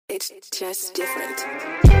It's just different.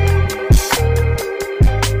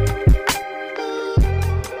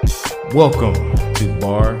 Welcome to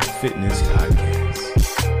Bar Fitness Podcast.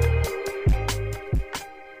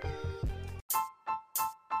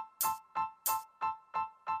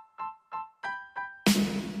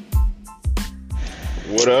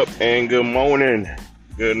 What up and good morning.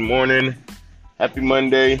 Good morning. Happy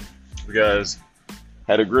Monday. You guys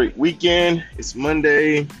had a great weekend. It's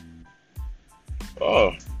Monday.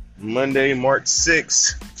 Monday, March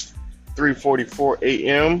 6th, 3:44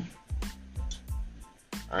 a.m.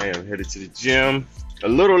 I am headed to the gym. A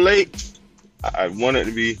little late. I wanted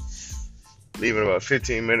to be leaving about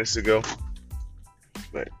 15 minutes ago,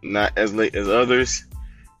 but not as late as others.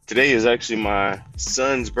 Today is actually my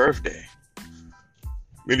son's birthday.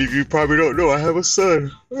 Many of you probably don't know I have a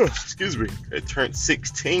son. Oh, excuse me. It turned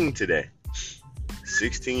 16 today.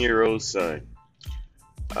 16-year-old son.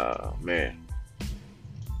 Man.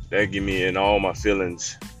 That give me in all my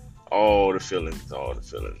feelings. All the feelings.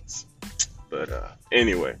 But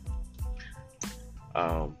anyway.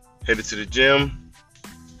 Headed to the gym.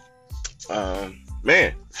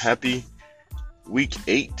 Man, happy week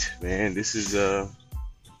 8. Man, this is I'm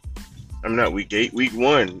not week 8, week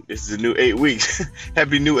 1. This is a new 8 weeks.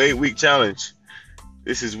 Happy new 8-week challenge.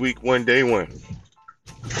 This is week 1, day 1.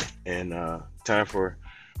 And time for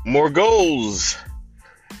more goals.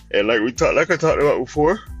 And like I talked about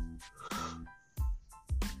before.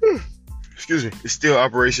 Excuse me. It's still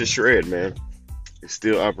Operation Shred, man. It's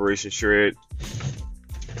still Operation Shred.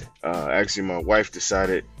 Actually, my wife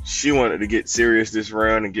decided she wanted to get serious this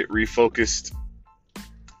round and get refocused.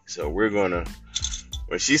 So we're gonna.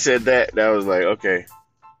 When she said that was like, okay,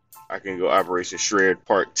 I can go Operation Shred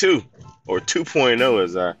Part 2 or 2.0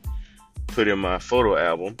 as I put in my photo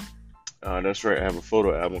album. That's right, I have a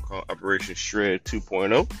photo album called Operation Shred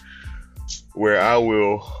 2.0 where I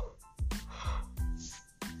will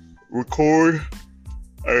record,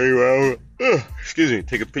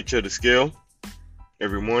 take a picture of the scale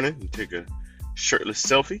every morning and take a shirtless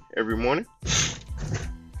selfie every morning.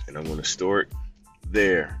 And I'm going to store it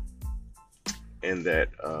there in that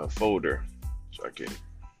folder so I can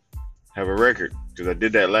have a record, because I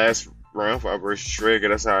did that last round for Operation Shred.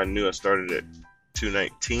 That's how I knew I started at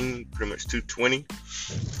 219, pretty much 220,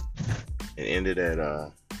 and ended at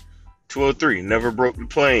 203. Never broke the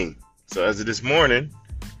plane. So as of this morning,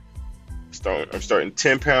 I'm starting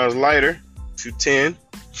 10 pounds lighter, 210.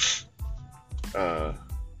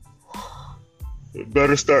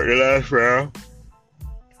 Better start the last round,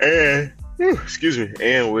 and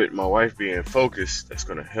and with my wife being focused, that's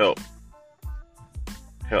gonna help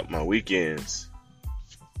my weekends.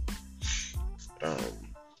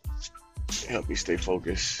 Help me stay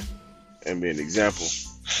focused and be an example.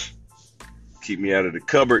 Keep me out of the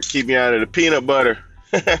cupboard. Keep me out of the peanut butter.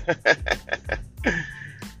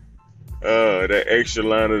 That extra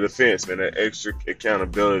line of defense, man. That extra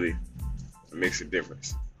accountability makes a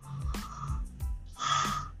difference.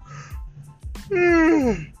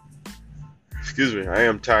 Excuse me, I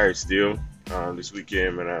am tired still. This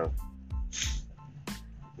weekend, man, I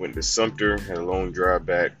went to Sumter, had a long drive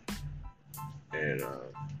back, and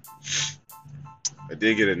I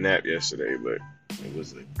did get a nap yesterday, but it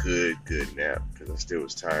was a good nap because I still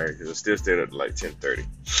was tired, because I still stayed up to like 10:30.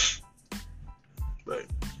 But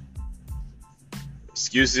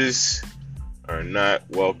excuses are not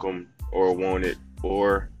welcome or wanted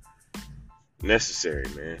or necessary,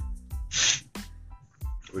 man.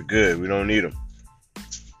 We're good. We don't need them.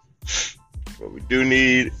 What we do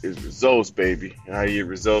need is results, baby. And how you get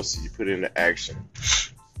results is you put it into action.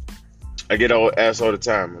 I get asked all the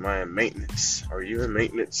time, am I in maintenance? Are you in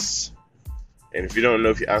maintenance? And if you don't know,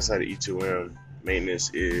 if you're outside of E2M, maintenance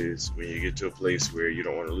is when you get to a place where you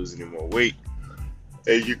don't want to lose any more weight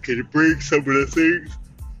and you can bring some of the things,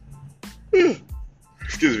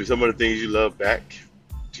 some of the things you love back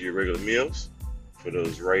to your regular meals for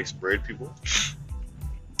those rice bread people.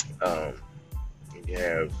 You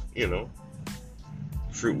have,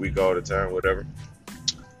 fruit week all the time, whatever.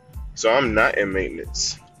 So I'm not in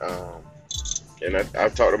maintenance. And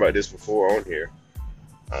I've talked about this before on here,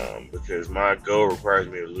 because my goal requires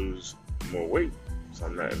me to lose more weight. So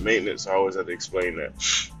I'm not in maintenance. I always have to explain that.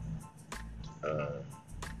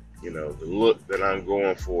 The look that I'm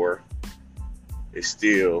going for is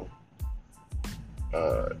still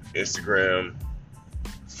Instagram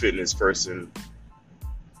fitness person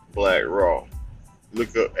Black Raw.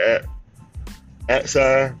 Look up at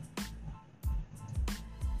sign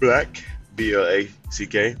Black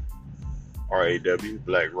BLACK RAW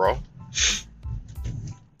Black Raw.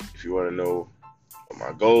 If you want to know what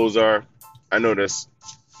my goals are, I know it's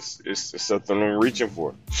it's something I'm reaching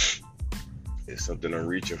for. It's something I'm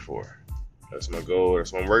reaching for. That's my goal.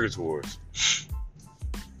 That's what I'm working towards.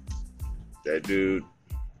 That dude,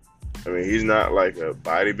 I mean, he's not like a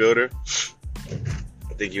bodybuilder.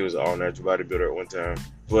 I think he was an all-natural bodybuilder at one time.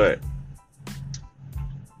 But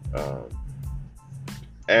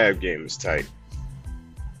ab game is tight.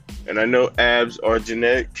 And I know abs are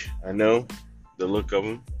genetic. I know the look of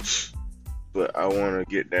them. But I want to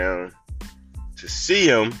get down to see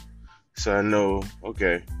them so I know,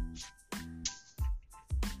 okay,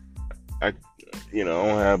 I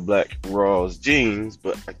don't have Black Raw's genes,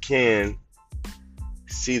 but I can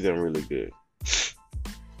see them really good.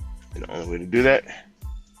 And the only way to do that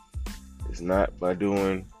is not by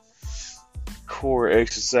doing core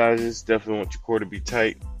exercises. Definitely want your core to be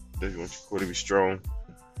tight. Definitely want your core to be strong.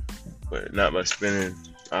 But not by spending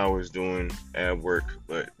hours doing ab work,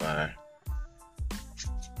 but by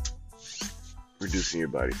reducing your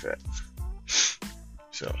body fat.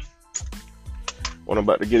 So, what I'm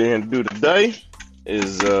about to get in and do today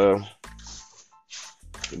is do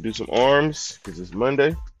some arms because it's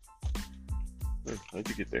Monday. How'd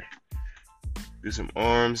you get there? Do some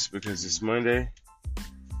arms because it's Monday,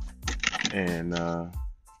 and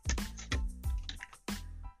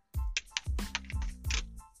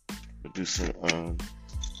do some.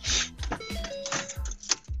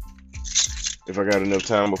 If I got enough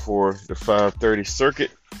time before the 5:30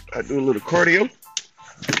 circuit, I do a little cardio.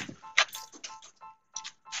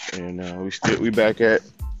 And we back at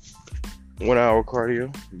 1 hour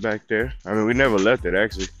cardio back there. I mean, we never left it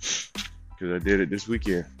actually, because I did it this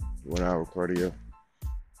weekend. 1 hour cardio.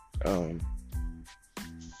 I'm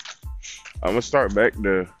gonna start back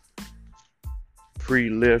the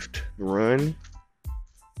pre-lift run.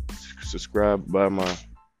 Subscribe by my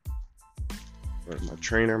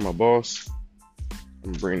trainer, my boss.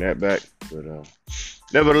 I'm gonna bring that back. But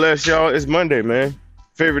nevertheless, y'all, it's Monday, man.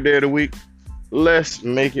 Favorite day of the week. Let's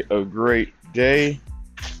make it a great day.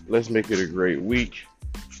 Let's make it a great week.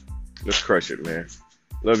 Let's crush it, man.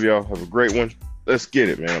 Love y'all. Have a great one. Let's get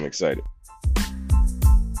it, man. I'm excited.